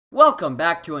Welcome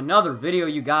back to another video,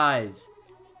 you guys.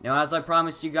 Now, as I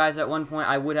promised you guys at one point,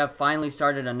 I would have finally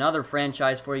started another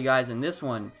franchise for you guys, and this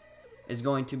one is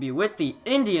going to be with the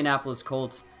Indianapolis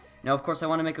Colts. Now, of course, I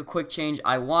want to make a quick change.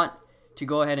 I want to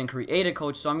go ahead and create a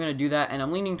coach, so I'm going to do that, and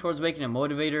I'm leaning towards making a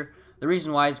motivator. The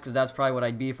reason why is because that's probably what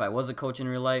I'd be if I was a coach in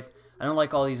real life. I don't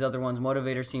like all these other ones.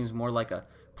 Motivator seems more like a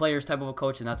player's type of a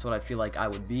coach, and that's what I feel like I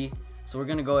would be. So we're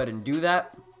going to go ahead and do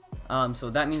that. So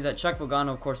that means that Chuck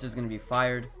Pagano, of course, is going to be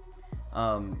fired.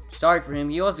 Sorry for him.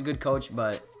 He was a good coach,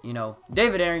 but, you know,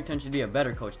 David Arrington should be a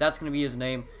better coach. That's going to be his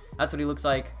name. That's what he looks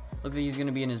like. Looks like he's going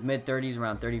to be in his mid-30s,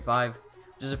 around 35,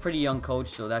 which is a pretty young coach,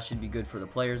 so that should be good for the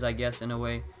players, I guess, in a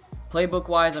way.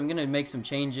 Playbook-wise, I'm going to make some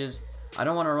changes. I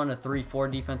don't want to run a 3-4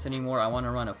 defense anymore. I want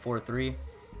to run a 4-3.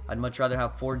 I'd much rather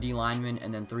have 4 D linemen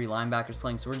and then 3 linebackers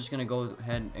playing, so we're just going to go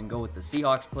ahead and go with the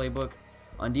Seahawks playbook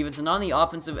on defense. And on the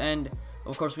offensive end,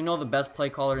 of course, we know the best play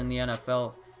caller in the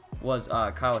NFL was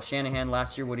Kyle Shanahan.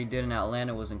 Last year, what he did in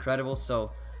Atlanta was incredible,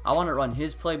 so I want to run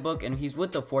his playbook, and he's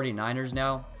with the 49ers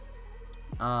now.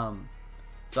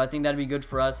 So I think that'd be good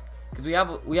for us, because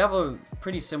we have a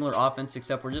pretty similar offense,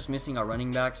 except we're just missing our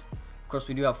running backs. Of course,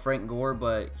 we do have Frank Gore,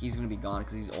 but he's going to be gone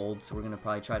because he's old, so we're going to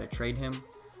probably try to trade him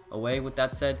away with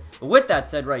that said. But with that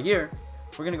said, right here,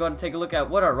 we're going to go ahead and take a look at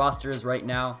what our roster is right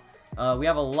now. We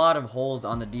have a lot of holes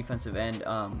on the defensive end.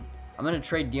 I'm going to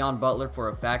trade Deon Butler for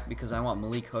a fact because I want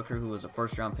Malik Hooker, who was a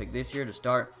first-round pick this year, to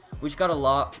start. We just got a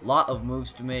lot of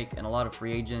moves to make and a lot of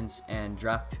free agents and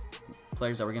draft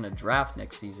players that we're going to draft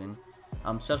next season.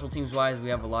 Special teams-wise, we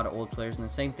have a lot of old players, and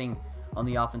the same thing on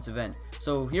the offensive end.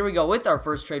 So here we go with our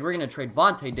first trade. We're going to trade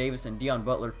Vontae Davis and Deon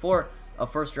Butler for a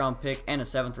first-round pick and a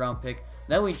 7th-round pick.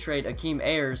 Then we trade Akeem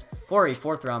Ayers for a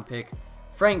 4th-round pick,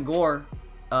 Frank Gore,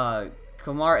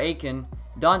 Kamar Aiken,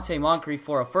 Dante Moncrief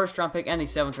for a 1st-round pick and a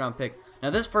 7th-round pick.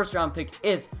 Now, this 1st-round pick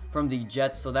is from the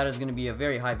Jets, so that is going to be a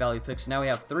very high-value pick. So now we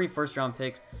have 3 1st-round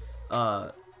picks,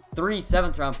 3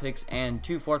 7th-round picks, and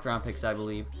 2 4th-round picks, I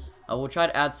believe. We'll try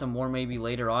to add some more maybe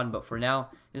later on, but for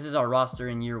now, this is our roster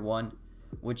in year 1,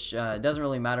 which doesn't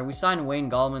really matter. We signed Wayne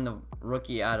Gallman, the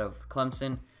rookie out of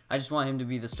Clemson. I just want him to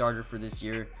be the starter for this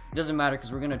year. It doesn't matter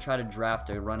because we're going to try to draft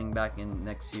a running back in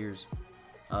next year's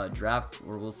draft,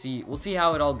 where we'll see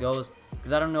how it all goes,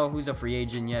 because I don't know who's a free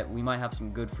agent yet. We might have some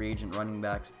good free agent running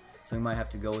backs, so we might have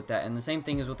to go with that. And the same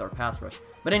thing is with our pass rush.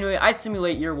 But anyway, I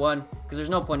simulate year 1 because there's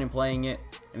no point in playing it.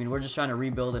 I mean, we're just trying to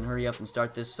rebuild and hurry up and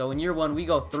start this. So in year 1, we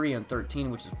go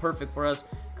 3-13, which is perfect for us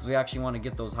because we actually want to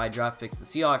get those high draft picks. The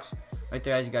Seahawks, right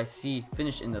there, as you guys see,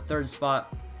 finished in the 3rd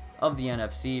spot of the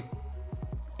NFC.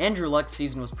 Andrew Luck's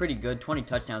season was pretty good, 20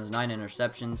 touchdowns, 9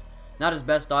 interceptions. Not his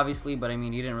best, obviously, but I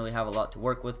mean, he didn't really have a lot to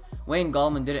work with. Wayne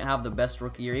Gallman didn't have the best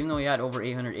rookie year, even though he had over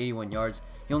 881 yards.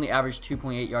 He only averaged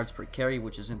 2.8 yards per carry,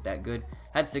 which isn't that good.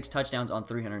 Had 6 touchdowns on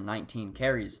 319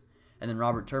 carries. And then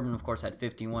Robert Turbin, of course, had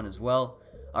 51 as well.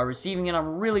 Receiving, and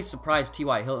I'm really surprised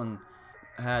T.Y. Hilton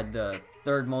had the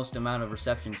 3rd most amount of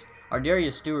receptions.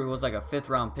 Darius Stewart, who was like a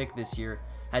 5th-round pick this year,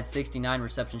 had 69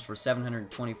 receptions for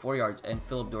 724 yards, and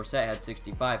Philip Dorsett had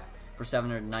 65 for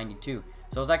 792.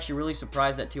 So I was actually really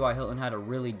surprised that T.Y. Hilton had a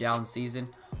really down season.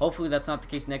 Hopefully that's not the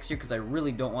case next year because I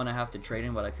really don't want to have to trade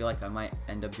him, but I feel like I might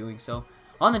end up doing so.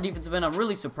 On the defensive end, I'm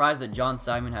really surprised that John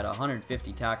Simon had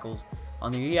 150 tackles.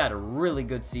 He had a really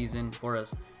good season for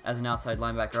us as an outside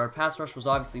linebacker. Our pass rush was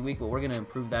obviously weak, but we're going to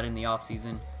improve that in the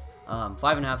offseason.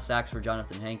 5.5 sacks for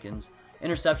Jonathan Hankins.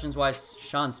 Interceptions-wise,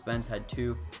 Sean Spence had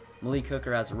 2. Malik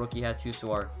Hooker as a rookie had 2,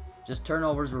 so our just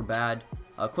turnovers were bad.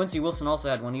 Quincy Wilson also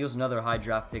had 1. He was another high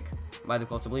draft pick by the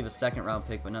Colts, I believe a 2nd-round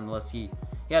pick, but nonetheless, he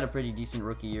had a pretty decent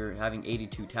rookie year, having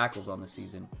 82 tackles on the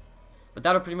season. But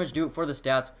that'll pretty much do it for the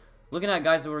stats. Looking at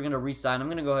guys that we're going to re-sign, I'm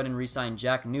going to go ahead and re-sign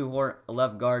Jack Newhart, a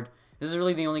left guard. This is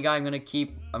really the only guy I'm going to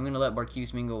keep. I'm going to let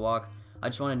Barkevius Mingo walk. I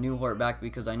just want a Newhart back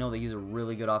because I know that he's a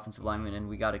really good offensive lineman, and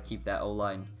we got to keep that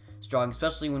O-line strong,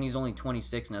 especially when he's only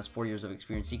 26 and has 4 years of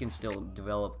experience. He can still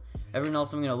develop. Everyone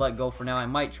else I'm going to let go for now. I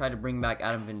might try to bring back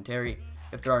Adam Vinatieri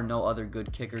if there are no other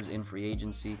good kickers in free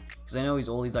agency, because I know he's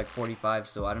old. He's like 45,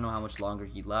 so I don't know how much longer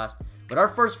he'd last. But our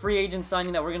first free agent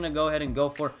signing that we're going to go ahead and go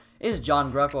for is John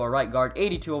Greco, a right guard,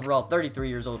 82 overall, 33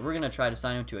 years old. We're going to try to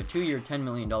sign him to a 2-year, $10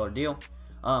 million deal.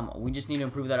 We just need to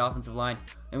improve that offensive line,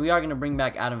 and we are going to bring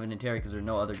back Adam Vinatieri because there are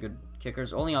no other good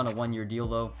kickers, only on a 1-year deal,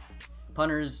 though.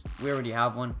 Punters, we already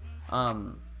have one.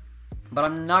 But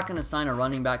I'm not going to sign a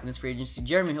running back in this free agency.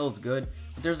 Jeremy Hill's good,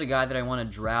 but there's a guy that I want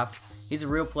to draft. He's a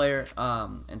real player,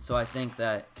 and so I think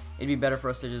that it'd be better for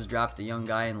us to just draft a young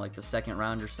guy in like the 2nd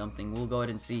round or something. We'll go ahead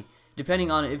and see,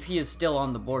 depending on if he is still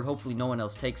on the board. Hopefully no one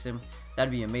else takes him.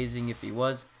 That'd be amazing if he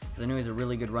was, because I know he's a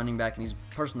really good running back, and he's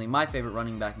personally my favorite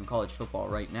running back in college football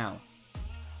right now.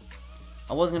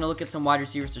 I was going to look at some wide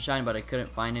receivers to sign, but I couldn't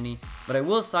find any. But I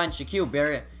will sign Shaquille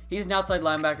Barrett. He's an outside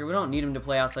linebacker. We don't need him to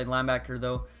play outside linebacker,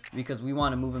 though, because we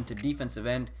want to move him to defensive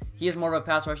end. He is more of a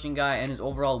pass rushing guy, and his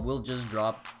overall will just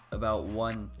drop about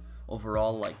 1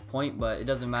 overall point, but it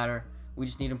doesn't matter. We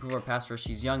just need to improve our pass rush.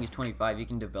 He's young. He's 25. He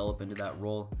can develop into that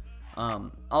role.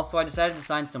 Also, I decided to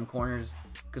sign some corners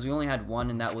because we only had one,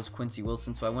 and that was Quincy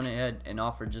Wilson. So I went ahead and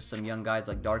offered just some young guys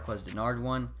like Darquez Denard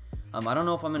one. I don't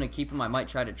know if I'm going to keep him. I might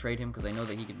try to trade him because I know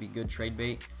that he could be good trade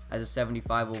bait as a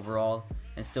 75 overall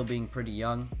and still being pretty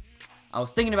young. I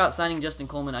was thinking about signing Justin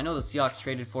Coleman. I know the Seahawks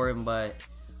traded for him, but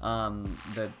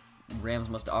the Rams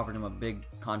must have offered him a big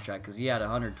contract because he had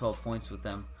 112 points with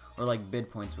them, or bid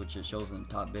points, which it shows in the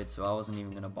top bid. So I wasn't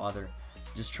even going to bother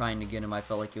just trying to get him. I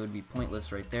felt like it would be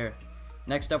pointless right there.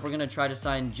 Next up, we're going to try to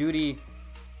sign Judy.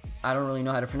 I don't really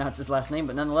know how to pronounce his last name,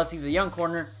 but nonetheless, he's a young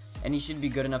corner, and he should be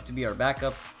good enough to be our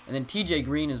backup. And then TJ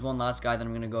Green is one last guy that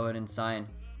I'm going to go ahead and sign.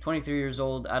 23 years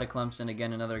old, out of Clemson.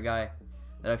 Again, another guy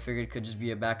that I figured could just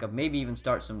be a backup, maybe even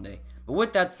start someday. But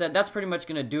with that said, that's pretty much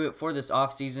going to do it for this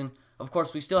offseason. Of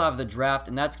course, we still have the draft,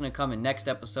 and that's going to come in next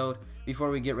episode before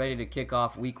we get ready to kick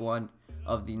off week 1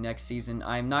 of the next season.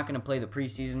 I'm not going to play the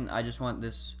preseason. I just want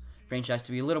this franchise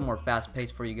to be a little more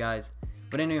fast-paced for you guys.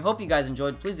 But anyway, hope you guys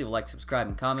enjoyed. Please leave a like, subscribe,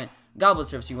 and comment. God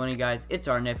bless every one of you guys. It's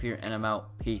RNF here, and I'm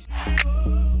out. Peace.